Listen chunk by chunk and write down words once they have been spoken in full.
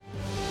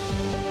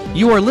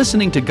You are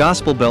listening to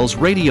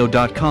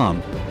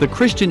GospelBellsRadio.com, the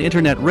Christian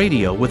internet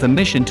radio with a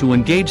mission to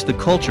engage the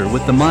culture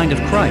with the mind of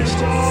Christ.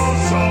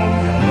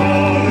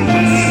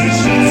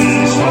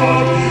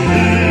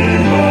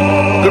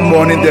 Good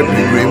morning, dear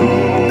pilgrim,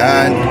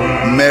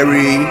 and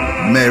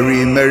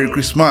Merry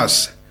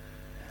Christmas.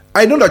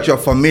 I know that you are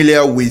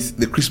familiar with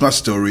the Christmas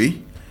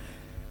story,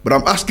 but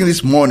I'm asking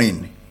this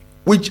morning,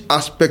 which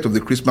aspect of the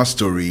Christmas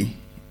story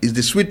is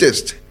the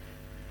sweetest?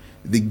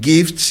 The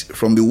gifts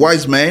from the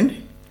wise men,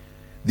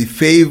 the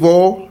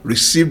favor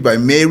received by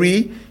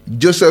Mary,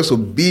 Joseph's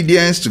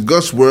obedience to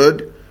God's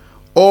word,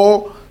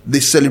 or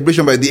the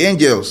celebration by the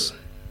angels?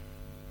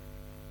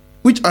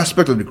 Which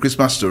aspect of the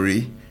Christmas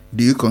story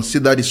do you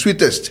consider the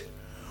sweetest?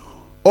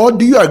 Or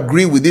do you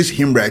agree with this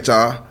hymn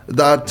writer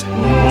that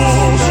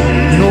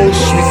no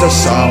sweeter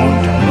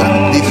sound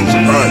than this is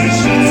heard?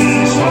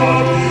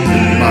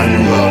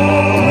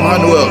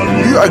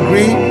 Emmanuel. Do you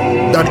agree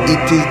that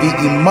it is the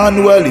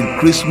Emmanuel in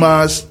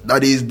Christmas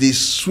that is the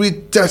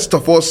sweetest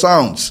of all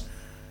sounds?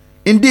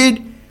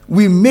 Indeed,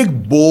 we make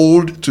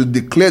bold to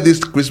declare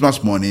this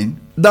Christmas morning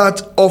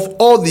that of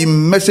all the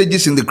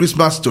messages in the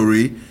Christmas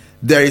story,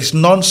 there is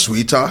none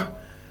sweeter,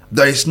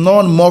 there is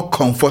none more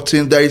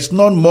comforting, there is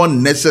none more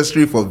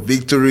necessary for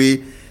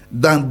victory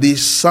than the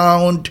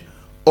sound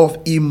of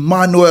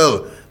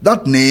Emmanuel.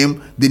 That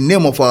name, the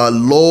name of our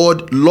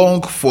Lord,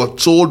 long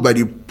foretold by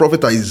the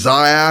prophet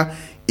Isaiah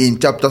in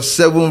chapter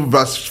 7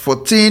 verse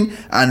 14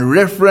 and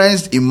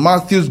referenced in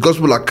Matthew's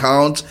gospel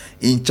account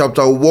in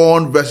chapter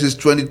 1 verses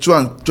 22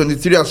 and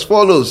 23 as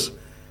follows.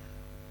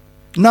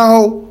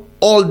 Now,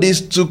 all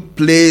this took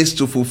place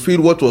to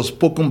fulfill what was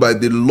spoken by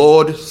the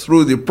Lord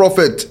through the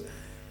prophet.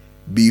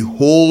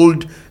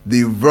 Behold,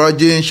 the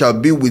virgin shall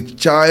be with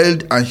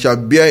child and shall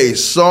bear a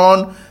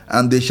son,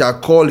 and they shall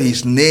call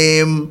his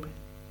name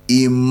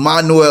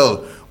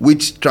Emmanuel,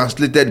 which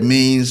translated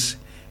means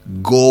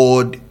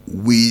God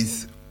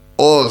with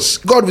us.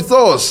 God with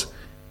us.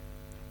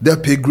 The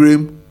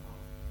pilgrim,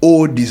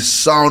 oh, the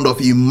sound of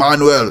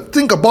Emmanuel.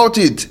 Think about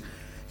it.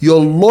 Your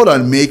Lord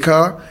and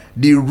Maker,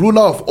 the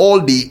ruler of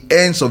all the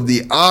ends of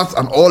the earth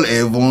and all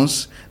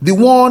heavens, the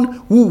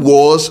one who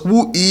was,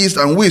 who is,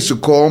 and who is to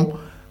come,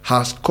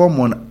 has come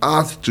on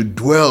earth to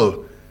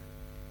dwell.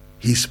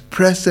 His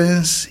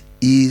presence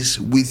is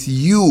with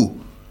you.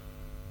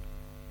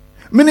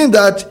 Meaning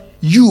that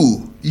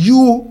you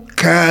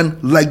can,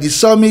 like the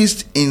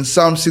psalmist in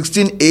Psalm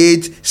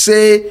 16:8,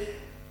 say,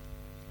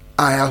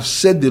 I have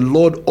set the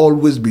Lord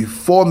always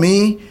before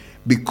me,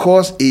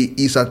 because he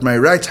is at my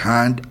right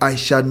hand, I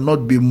shall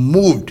not be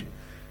moved.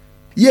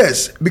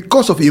 Yes,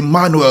 because of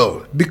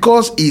Emmanuel,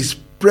 because his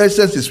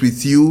presence is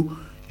with you,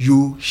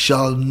 you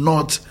shall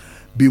not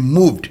be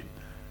moved.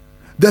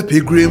 The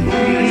pilgrim,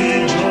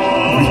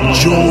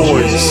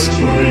 rejoice.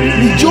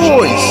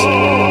 Rejoice.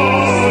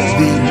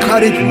 The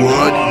incarnate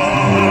word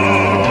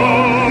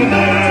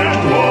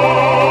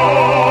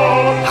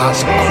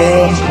has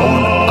come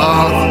on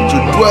earth to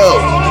dwell.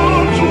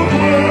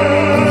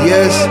 And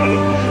yes,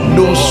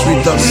 no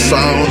sweeter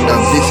sound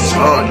than this is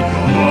heard.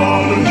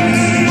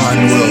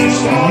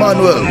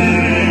 Emmanuel.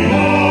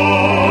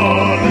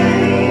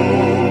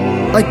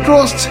 I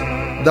trust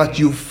that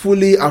you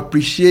fully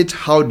appreciate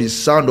how the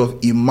sound of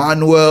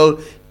Emmanuel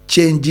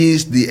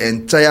changes the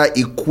entire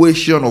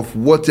equation of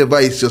whatever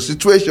is your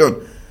situation.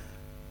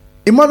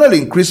 Emmanuel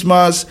in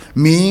Christmas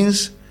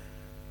means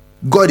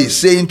God is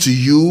saying to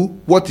you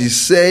what he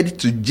said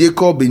to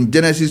Jacob in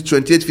Genesis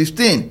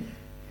 28:15.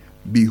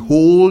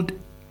 Behold,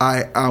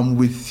 I am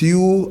with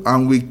you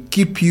and will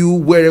keep you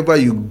wherever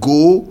you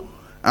go,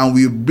 and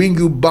will bring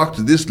you back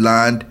to this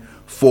land,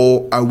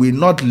 for I will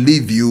not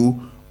leave you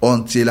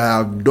until I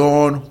have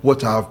done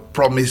what I have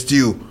promised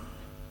you.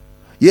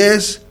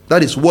 Yes,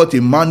 that is what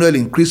Emmanuel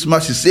in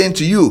Christmas is saying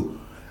to you.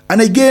 And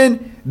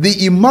again,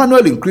 the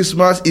Emmanuel in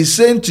Christmas is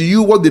saying to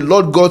you what the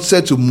Lord God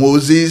said to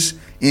Moses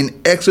in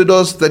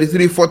Exodus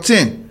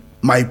 33:14.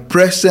 My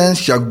presence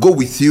shall go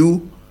with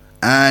you,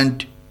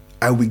 and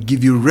I will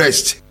give you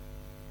rest.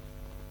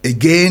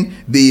 Again,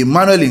 the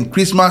Emmanuel in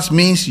Christmas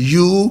means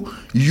you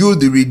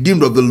the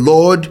redeemed of the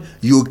Lord,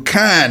 you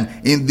can,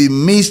 in the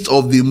midst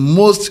of the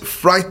most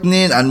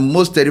frightening and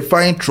most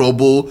terrifying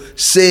trouble,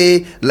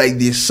 say, like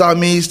the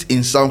psalmist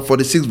in Psalm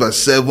 46 verse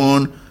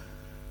 7,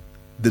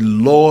 the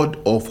Lord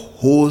of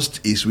hosts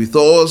is with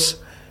us,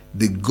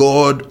 the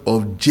God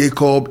of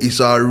Jacob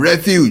is our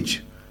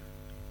refuge.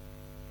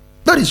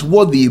 That is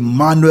what the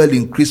Emmanuel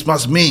in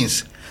Christmas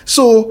means.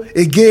 So,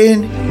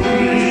 again,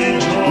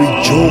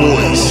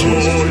 rejoice.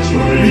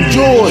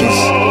 Rejoice.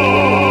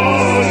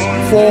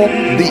 For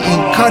the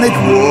incarnate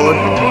word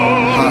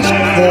has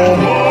come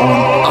on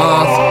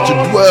earth to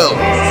dwell.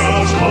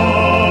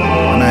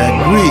 And I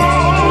agree,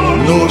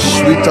 no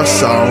sweeter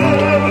sound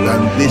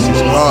than this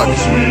is heard.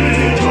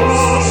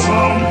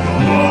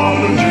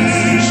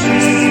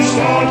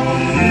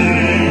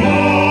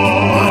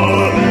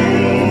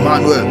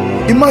 Emmanuel.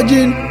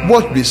 Imagine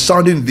what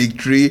resounding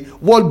victory,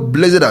 what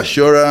blessed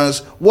assurance,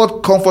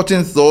 what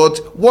comforting thought,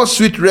 what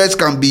sweet rest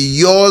can be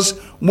yours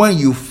when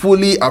you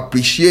fully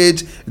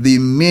appreciate the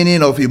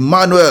meaning of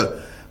Emmanuel.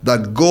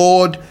 that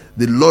God,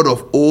 the Lord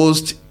of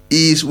hosts,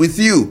 is with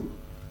you.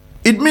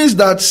 It means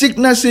that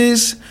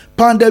sicknesses,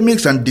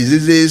 pandemics, and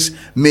diseases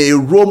may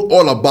roam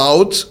all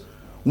about.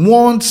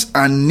 Wants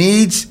and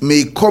needs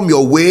may come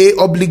your way.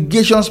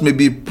 Obligations may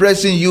be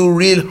pressing you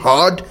real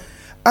hard.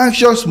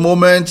 Anxious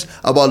moments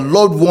about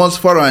loved ones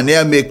far and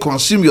near may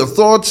consume your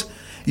thoughts.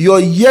 Your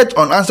yet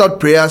unanswered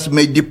prayers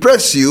may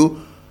depress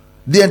you.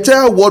 The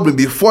entire world may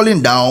be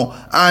falling down,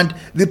 and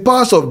the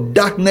powers of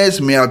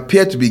darkness may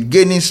appear to be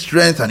gaining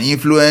strength and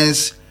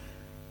influence.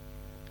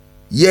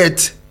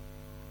 Yet,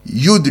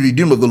 you, the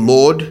redeemed of the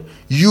Lord,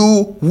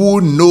 you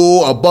who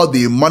know about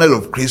the Emmanuel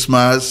of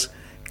Christmas,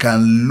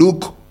 can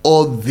look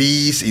all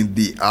these in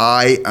the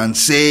eye and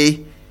say,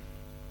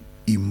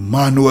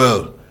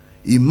 Emmanuel,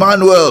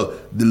 Emmanuel,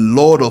 the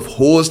Lord of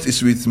hosts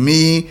is with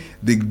me.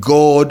 The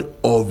God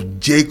of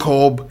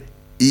Jacob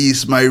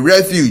is my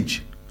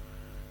refuge.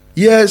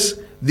 Yes,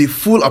 the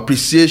full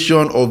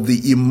appreciation of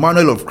the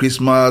Emmanuel of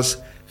Christmas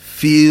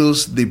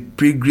fills the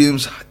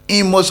pilgrim's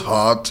inmost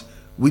heart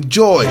with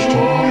joy.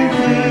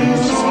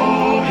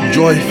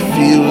 Joy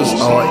fills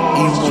our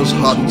inmost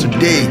heart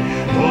today,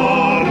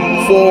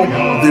 for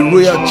the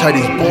royal child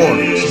is born.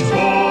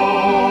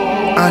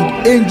 And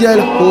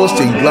angel hosts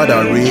in glad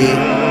array,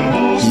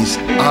 his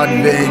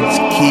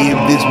advent came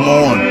this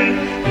morn.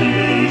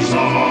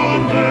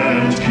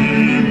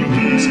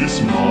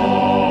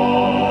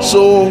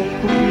 So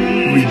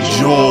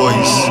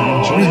rejoice,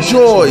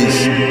 rejoice,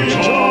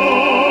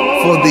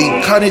 for the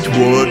incarnate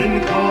word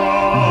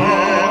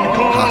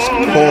has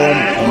come on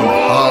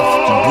earth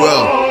to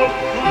dwell.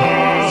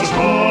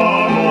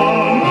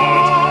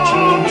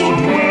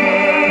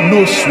 No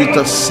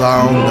sweeter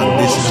sound than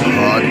this is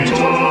heard,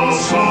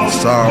 the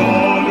sound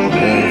of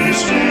Emmanuel.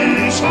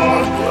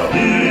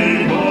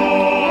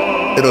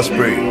 Let us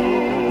pray.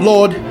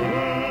 Lord,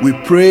 we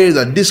pray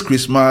that this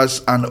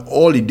Christmas and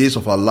all the days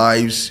of our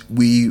lives,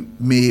 we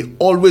may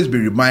always be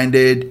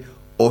reminded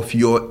of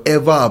your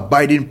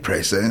ever-abiding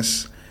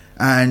presence,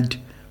 and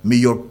may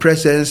your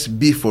presence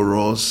be for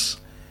us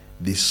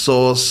the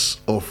source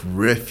of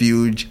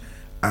refuge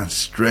and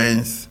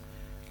strength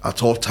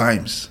at all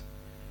times.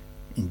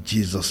 In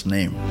Jesus'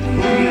 name.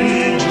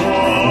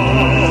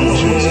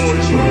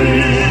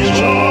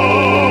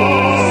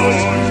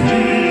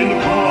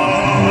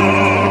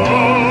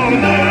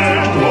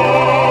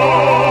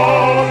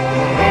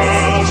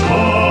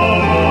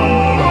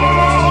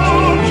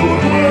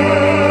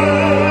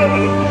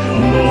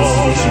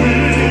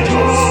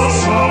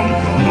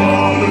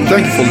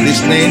 Thank you for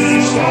listening.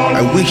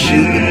 I wish you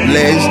a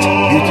blessed,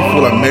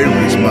 beautiful, and Merry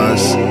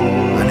Christmas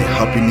and a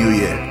Happy New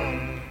Year.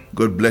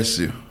 God bless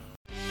you.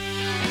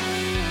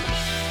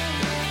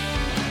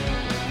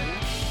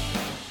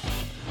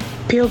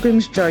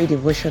 Pilgrim's Joy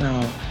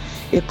Devotional,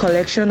 a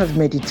collection of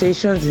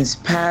meditations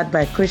inspired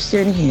by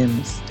Christian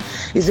hymns,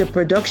 is a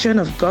production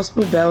of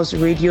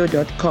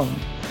GospelBellsRadio.com,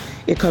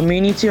 a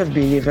community of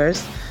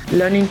believers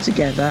learning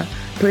together,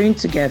 praying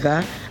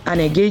together,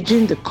 and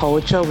engaging the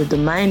culture with the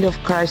mind of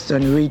Christ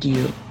on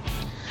radio.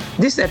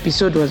 This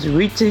episode was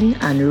written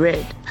and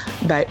read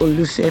by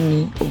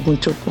Olufemi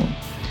Ogunchukwu.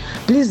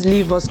 Please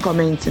leave us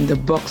comments in the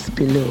box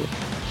below.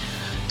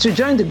 To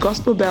join the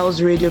Gospel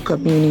Bells radio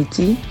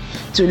community,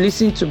 to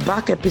listen to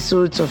back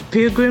episodes of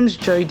Pilgrim's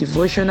Joy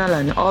Devotional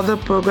and other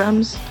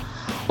programs,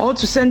 or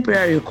to send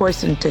prayer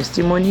requests and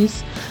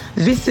testimonies,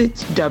 visit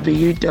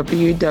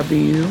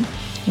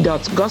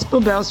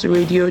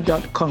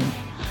www.gospelbellsradio.com.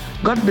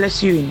 God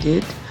bless you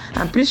indeed,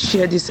 and please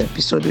share this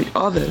episode with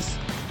others.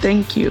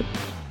 Thank you.